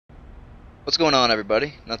What's going on,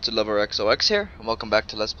 everybody? Not to Lover XOX here, and welcome back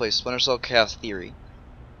to Let's Play Splinter Cell Chaos Theory.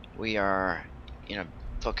 We are in a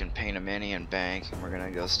fucking Panamanian bank, and we're gonna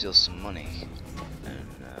go steal some money.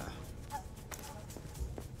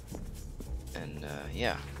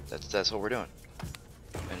 Yeah, that's what we're doing.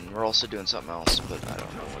 And we're also doing something else, but I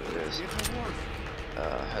don't know what it is.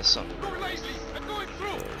 Has something.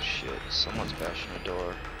 Oh shit! Someone's bashing the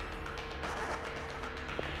door.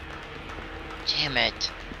 Damn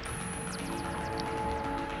it!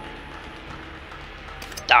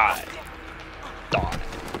 Die! Die!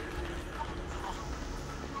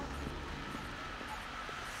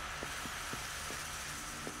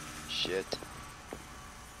 Shit.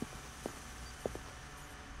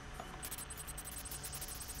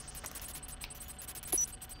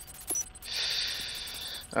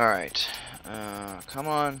 Alright. Come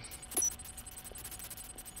on.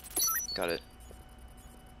 Got it.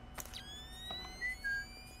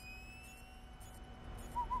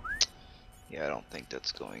 Yeah, I don't think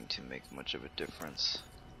that's going to make much of a difference.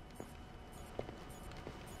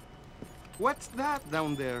 What's that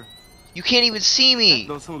down there? You can't even see me!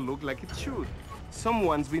 That doesn't look like it should.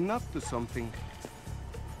 Someone's been up to something.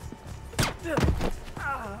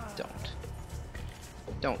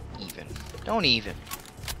 Don't even. Don't even.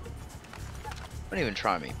 Don't even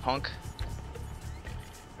try me, punk.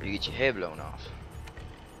 Or you get your head blown off.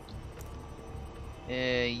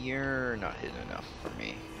 You're not hidden enough for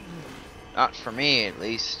me. Not for me, at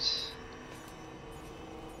least.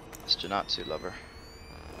 Mr. Natsu lover.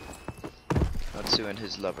 Natsu and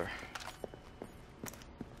his lover.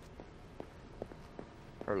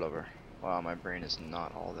 Her lover. Wow, my brain is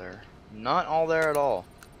not all there. Not all there at all.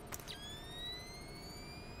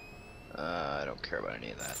 I don't care about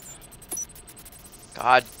any of that.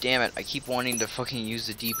 God damn it, I keep wanting to fucking use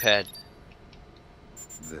the D-pad.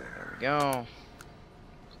 There we go.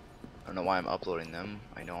 I don't know why I'm uploading them.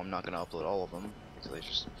 I know I'm not gonna upload all of them, because I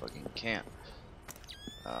just fucking can't.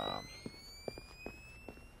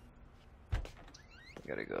 We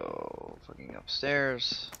gotta go fucking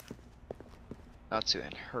upstairs. Natsu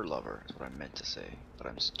and her lover is what I meant to say, but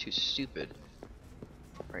I'm too stupid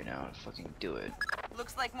right now to fucking do it.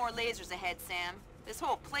 Looks like more lasers ahead, Sam. This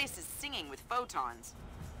whole place is singing with photons.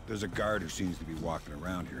 There's a guard who seems to be walking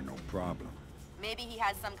around here, no problem. Maybe he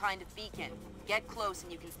has some kind of beacon. Get close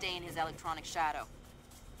and you can stay in his electronic shadow.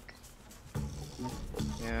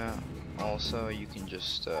 Yeah, also you can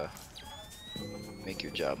just make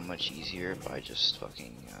your job much easier by just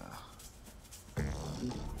fucking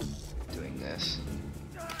doing this.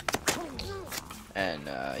 And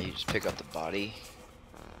you just pick up the body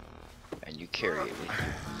and you carry it with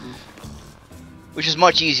you. Which is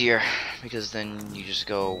much easier, because then you just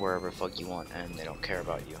go wherever the fuck you want and they don't care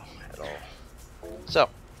about you at all. So,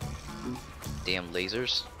 damn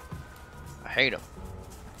lasers. I hate them.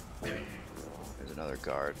 There's another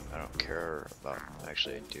guard. I don't care about.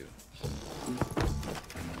 Actually, I do.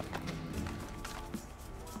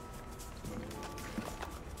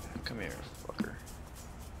 Come here, fucker.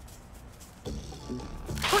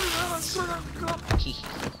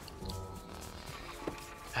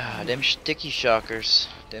 Them sticky shockers.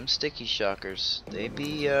 Them sticky shockers. They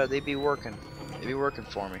be working. They be working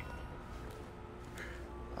for me.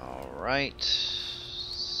 Alright.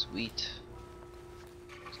 Sweet.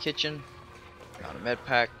 Kitchen. Got a med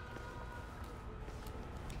pack.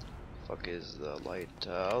 Fuck is the light?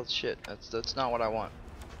 Oh shit. That's not what I want.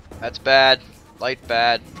 That's bad. Light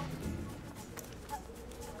bad.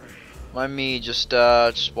 Mind me just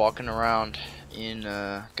walking around in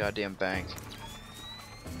a goddamn bank.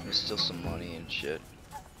 There's still some money and shit.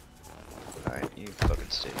 Alright, you fucking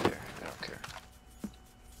stay there. I don't care.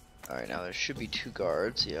 Alright, now there should be two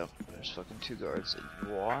guards. Yep, there's fucking two guards.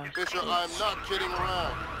 What? Fisher, I'm not kidding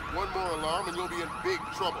around. One more alarm and you'll be in big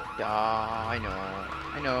trouble. Yeah, I know.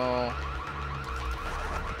 I know.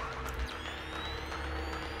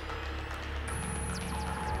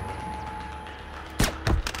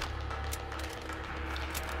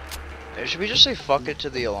 Hey, should we just say fuck it to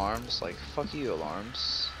the alarms? Like, fuck you,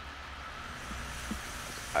 alarms.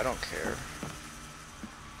 I don't care.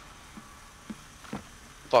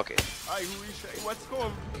 Fuck it. Hi, who is it? What's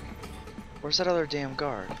going? Where's that other damn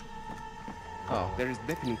guard? Oh. There is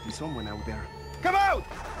definitely someone out there. Come out!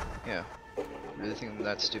 Yeah. Really think I'm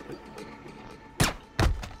that stupid?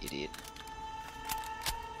 Idiot.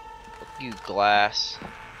 Fuck you, glass.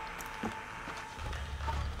 There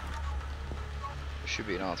should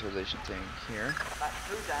be an authorization thing here. That's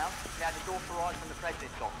two down. We had it authorized from the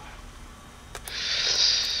president's office.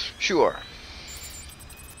 Sure.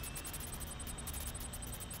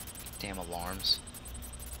 Damn alarms.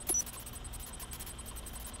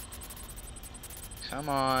 Come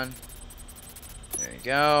on. There you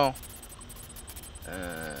go.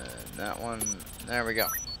 And that one. There we go.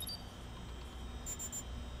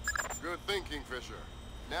 Good thinking, Fisher.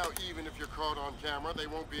 Now, even if you're caught on camera, they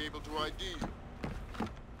won't be able to ID you.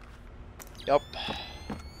 Yup.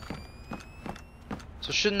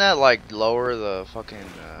 So shouldn't that like lower the fucking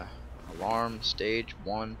alarm stage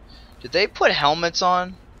 1? Did they put helmets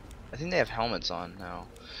on? I think they have helmets on now,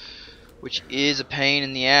 which is a pain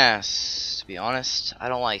in the ass. To be honest, I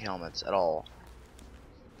don't like helmets at all.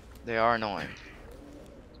 They are annoying.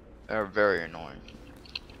 They're very annoying.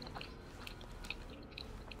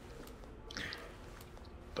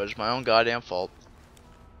 But it's my own goddamn fault.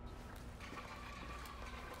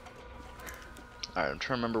 Alright, I'm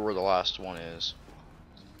trying to remember where the last one is.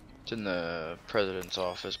 It's in the president's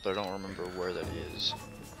office, but I don't remember where that is.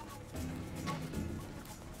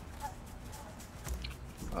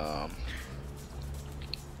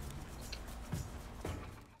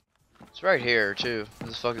 It's right here too.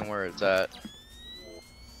 This is fucking where it's at.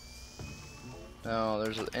 No,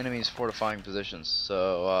 there's enemies fortifying positions,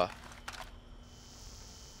 so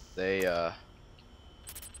they are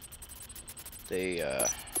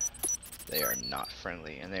not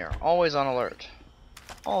friendly, and they are always on alert,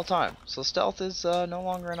 all the time. So stealth is no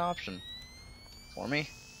longer an option for me.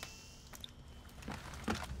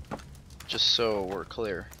 Just so we're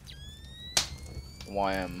clear,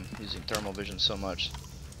 why I'm using thermal vision so much,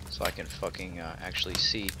 so I can fucking actually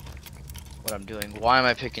see what I'm doing. Why am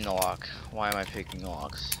I picking the lock? Why am I picking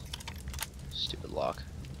locks? Stupid lock.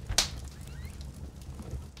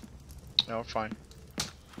 No, we're fine.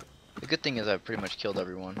 The good thing is I've pretty much killed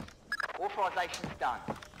everyone. Authorization's done.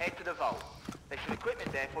 Head to the vault. There's some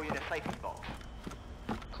equipment there for you in a safety box.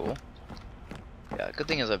 Cool. Yeah, the good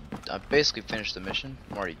thing is I've basically finished the mission.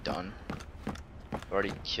 I'm already done. I've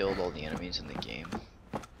already killed all the enemies in the game.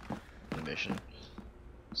 The mission.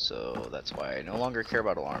 So that's why I no longer care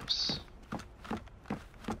about alarms.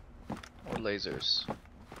 Or lasers.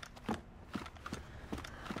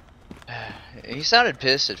 He sounded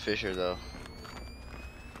pissed at Fisher though.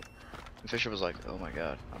 And Fisher was like, "Oh my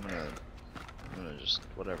god, I'm gonna just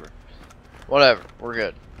whatever, we're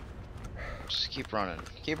good. Just keep running,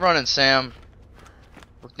 Sam.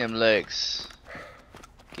 Work them legs.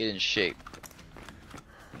 Get in shape.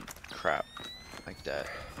 Crap, like that."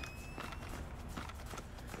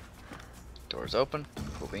 Doors open.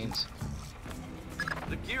 Cool beans.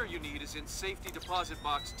 The gear you need is in safety deposit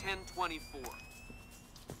box 1024.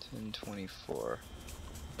 1024.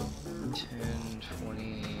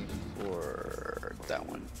 1024. That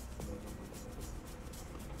one.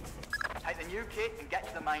 Take the new kit and get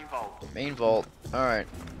to the main vault. Main vault. Alright.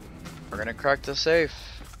 We're gonna crack the safe.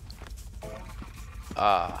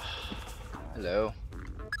 Ah. Hello.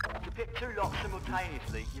 To pick two locks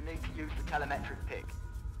simultaneously, you need to use the telemetric pick.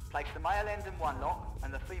 Place the male end in one lock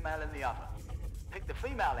and the female in the other. Pick the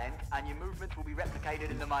female end and your movements will be replicated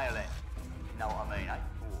in the male end. You know what I mean, eh?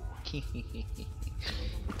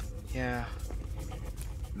 Yeah.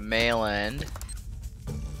 Male end.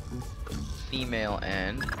 Female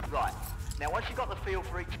end. Right. Now once you've got the feel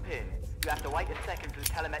for each pin, you have to wait a second for the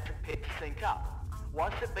telemetric pick to sync up.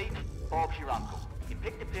 Once it beeps, Bob's your uncle. You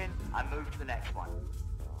pick the pin and move to the next one.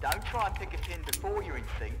 Don't try and pick a pin before you're in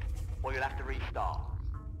sync, or you'll have to restart.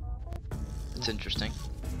 It's interesting.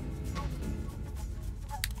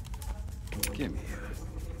 Give me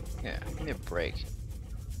Yeah, give me a break.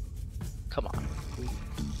 Come on.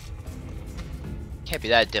 Can't be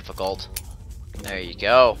that difficult. There you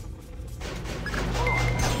go.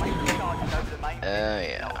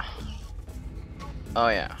 Yeah. Oh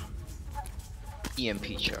yeah.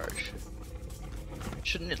 EMP charge.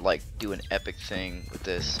 Shouldn't it like do an epic thing with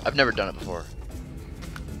this? I've never done it before.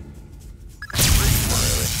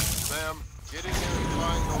 Sam, get in there and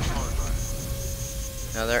find those hard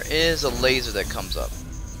drives. Now there is a laser that comes up,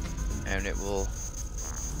 and it will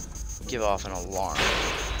give off an alarm.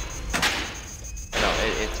 No,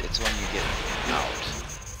 it's when you get out.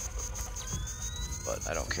 But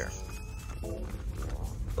I don't care.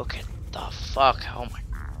 Look at the fuck! Oh my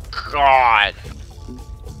god!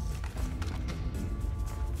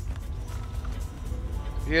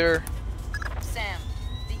 Computer. Sam,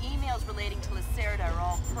 the emails relating to Lacerda are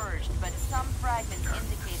all purged, but some fragments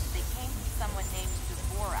indicate that they came from someone named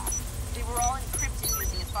Dvorak. They were all encrypted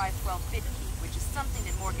using a 512 bit key, which is something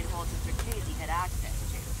that Morgan Holt and Zerkezi had access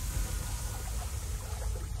to.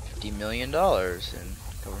 $50 million in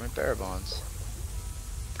government bearer bonds.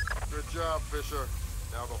 Good job, Fisher.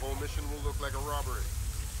 Now the whole mission will look like a robbery.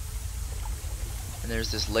 And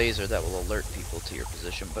there's this laser that will alert people to your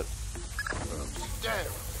position, but Damn,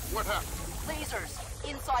 what happened? Lasers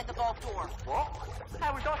inside the vault door. What?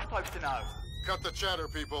 How was I supposed to know? Cut the chatter,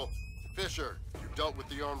 people. Fisher, you dealt with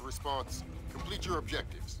the armed response. Complete your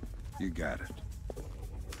objectives. You got it.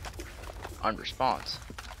 On response.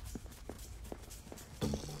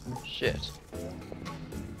 Shit.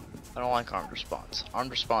 I don't like armed response.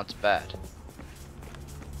 Armed response bad.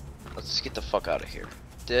 Let's just get the fuck out of here.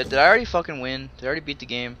 Did I already fucking win? Did I already beat the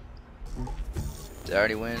game? Did I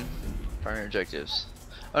already win? Primary objectives.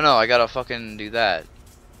 Oh no, I gotta fucking do that.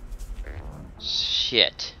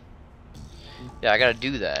 Shit. Yeah, I gotta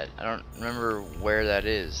do that. I don't remember where that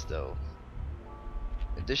is though.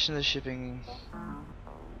 In addition to the shipping.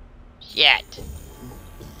 Shit.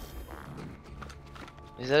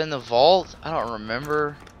 Is that in the vault? I don't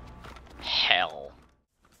remember. Hell.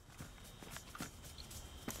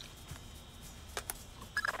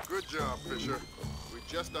 Good job, Fisher. We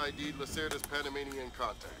just ID'd Lacerda's Panamanian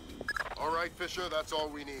contact. All right, Fisher, that's all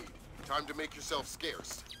we need. Time to make yourself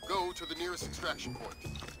scarce. Go to the nearest extraction point.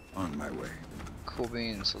 On my way. Cool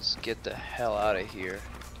beans, let's get the hell out of here.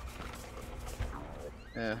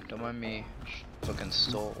 Yeah, don't mind me. Fucking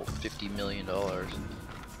stole $50 million.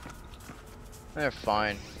 They're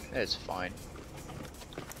fine. It's fine.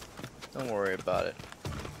 Don't worry about it.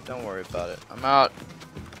 Don't worry about it. I'm out.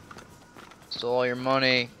 Stole all your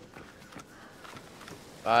money.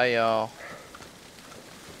 Bye, y'all.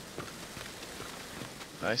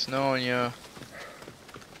 Nice knowing ya.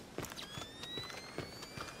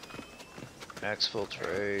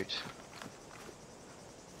 Exfiltrate.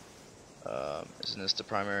 Isn't this the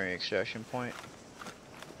primary extraction point?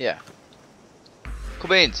 Yeah. Cool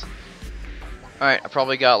beans. Alright, I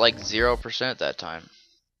probably got like 0% that time.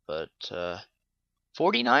 But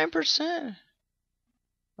 49%?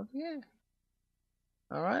 Okay.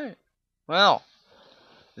 Alright. Well,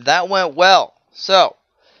 that went well. So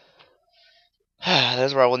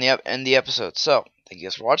that's where I will end the episode. So, thank you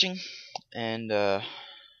guys for watching. And I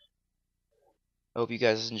hope you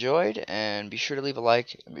guys enjoyed. And be sure to leave a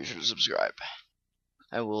like and be sure to subscribe.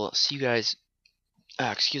 I will see you guys.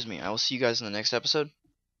 Excuse me. I will see you guys in the next episode.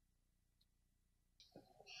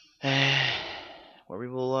 Where we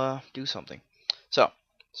will do something. So,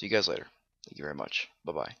 see you guys later. Thank you very much.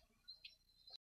 Bye bye.